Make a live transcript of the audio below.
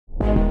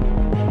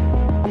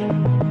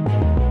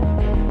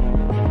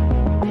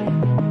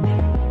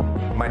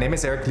My name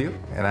is Eric Liu,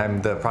 and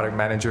I'm the product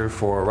manager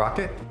for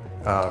Roccat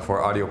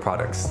for audio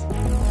products.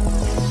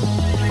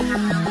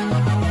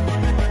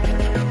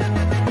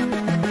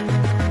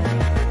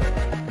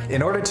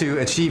 In order to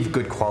achieve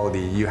good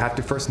quality, you have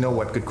to first know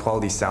what good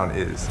quality sound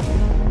is.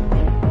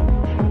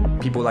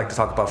 People like to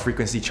talk about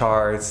frequency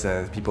charts,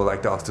 and people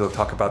like to also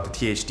talk about the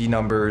THD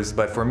numbers,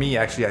 but for me,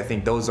 actually, I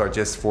think those are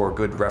just for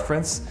good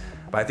reference.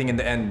 But I think in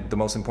the end, the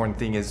most important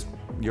thing is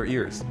your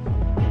ears.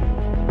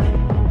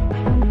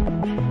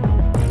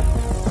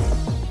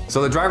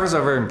 So the drivers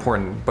are very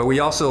important, but we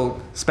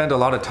also spend a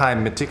lot of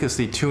time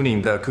meticulously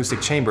tuning the acoustic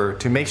chamber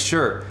to make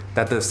sure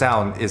that the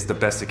sound is the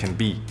best it can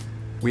be.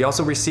 We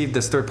also received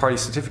this third-party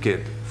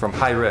certificate from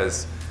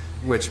Hi-Res,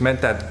 which meant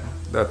that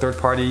the third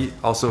party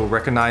also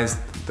recognized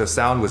the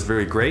sound was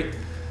very great,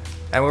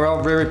 and we're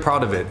all very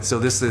proud of it. So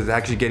this is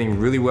actually getting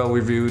really well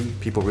reviewed.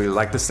 People really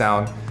like the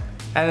sound,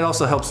 and it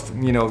also helps,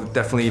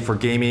 definitely for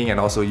gaming and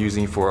also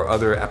using for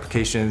other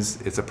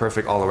applications. It's a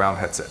perfect all-around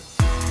headset.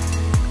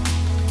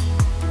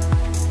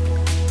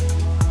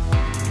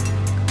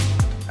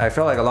 I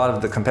feel like a lot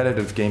of the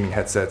competitive gaming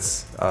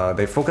headsets,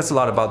 they focus a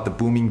lot about the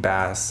booming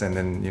bass, and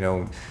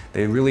then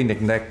they really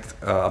neglect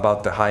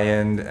about the high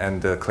end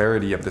and the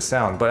clarity of the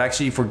sound. But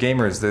actually for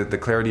gamers, the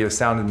clarity of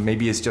sound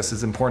maybe is just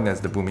as important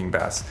as the booming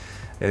bass.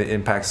 It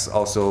impacts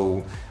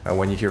also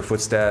when you hear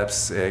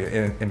footsteps,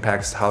 it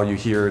impacts how you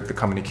hear the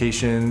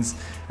communications,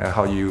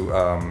 how you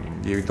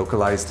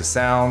localize the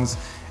sounds,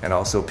 and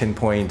also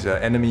pinpoint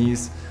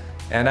enemies.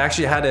 And I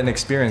actually had an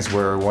experience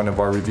where one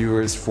of our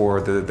reviewers for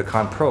the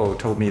Con Pro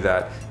told me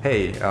that,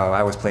 hey,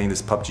 I was playing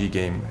this PUBG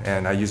game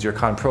and I used your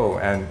Con Pro,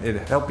 and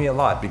it helped me a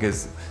lot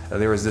because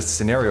there was this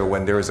scenario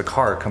when there was a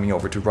car coming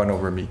over to run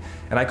over me,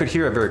 and I could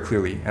hear it very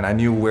clearly, and I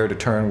knew where to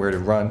turn, where to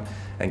run,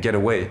 and get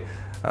away.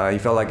 He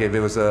felt like if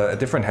it was a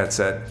different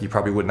headset, he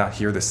probably would not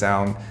hear the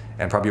sound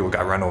and probably would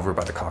got run over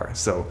by the car.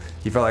 So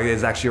he felt like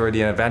it's actually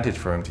already an advantage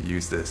for him to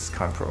use this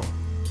Con Pro.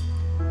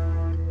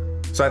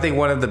 So I think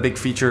one of the big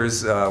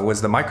features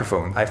was the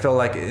microphone. I felt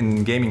like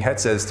in gaming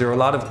headsets, there were a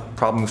lot of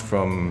problems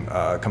from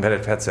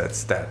competitive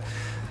headsets that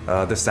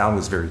the sound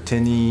was very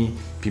tinny,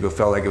 people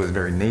felt like it was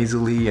very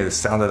nasally, it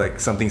sounded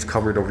like something's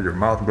covered over your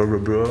mouth, blah, blah,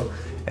 blah.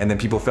 And then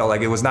people felt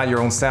like it was not your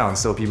own sound,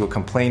 so people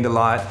complained a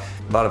lot.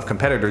 A lot of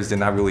competitors did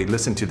not really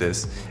listen to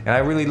this. And I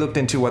really looked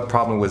into what the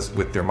problem was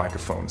with their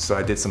microphones. So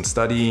I did some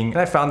studying, and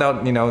I found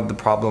out the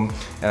problem,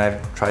 and I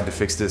tried to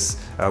fix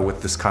this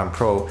with this Con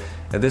Pro.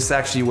 This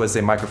actually was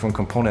a microphone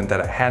component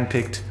that I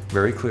handpicked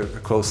very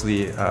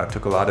closely,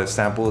 took a lot of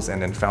samples,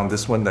 and then found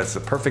this one that's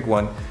the perfect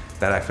one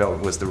that I felt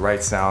was the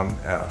right sound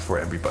for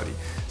everybody.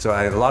 So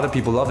a lot of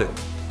people love it.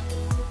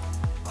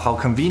 How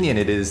convenient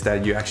it is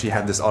that you actually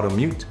have this auto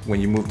mute.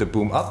 When you move the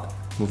boom up,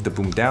 move the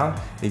boom down,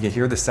 you can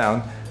hear the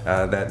sound.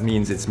 That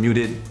means it's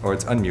muted or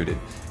it's unmuted.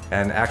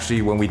 And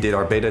actually when we did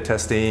our beta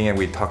testing and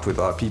we talked with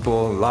a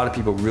lot of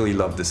people really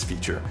love this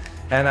feature.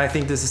 And I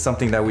think this is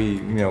something that we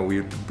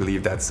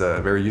believe that's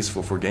very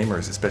useful for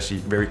gamers, especially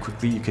very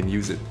quickly you can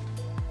use it.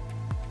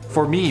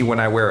 For me, when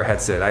I wear a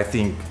headset, I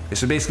think it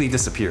should basically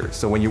disappear.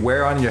 So when you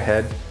wear it on your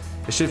head,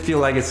 it should feel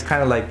like it's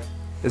kind of like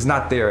it's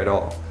not there at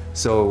all.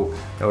 So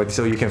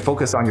you can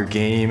focus on your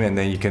game, and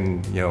then you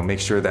can make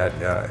sure that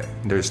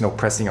there's no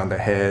pressing on the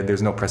head,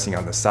 there's no pressing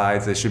on the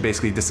sides. It should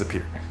basically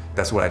disappear.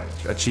 That's what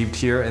I achieved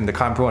here in the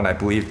Con Pro, and I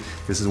believe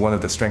this is one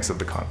of the strengths of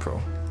the Con Pro.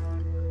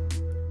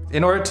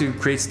 In order to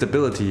create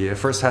stability, it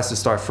first has to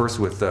start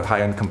with the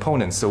high-end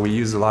components. So we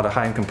use a lot of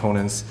high-end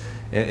components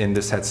in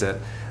this headset.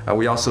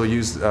 We also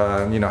used,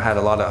 had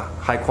a lot of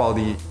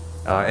high-quality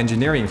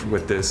engineering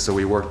with this. So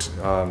we worked,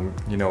 a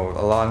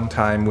long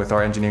time with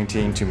our engineering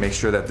team to make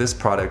sure that this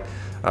product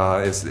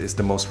is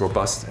the most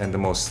robust and the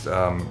most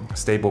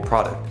stable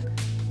product.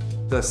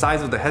 The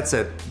size of the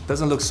headset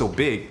doesn't look so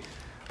big,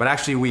 but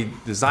actually we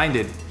designed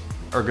it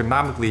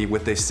ergonomically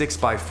with a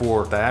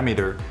 6x4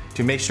 diameter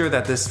to make sure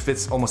that this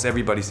fits almost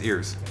everybody's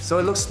ears. So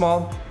it looks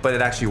small, but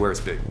it actually wears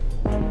big.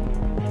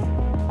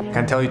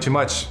 Can't tell you too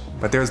much,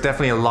 but there's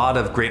definitely a lot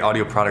of great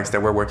audio products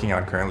that we're working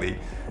on currently.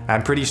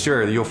 I'm pretty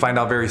sure you'll find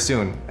out very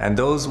soon, and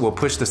those will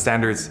push the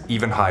standards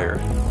even higher.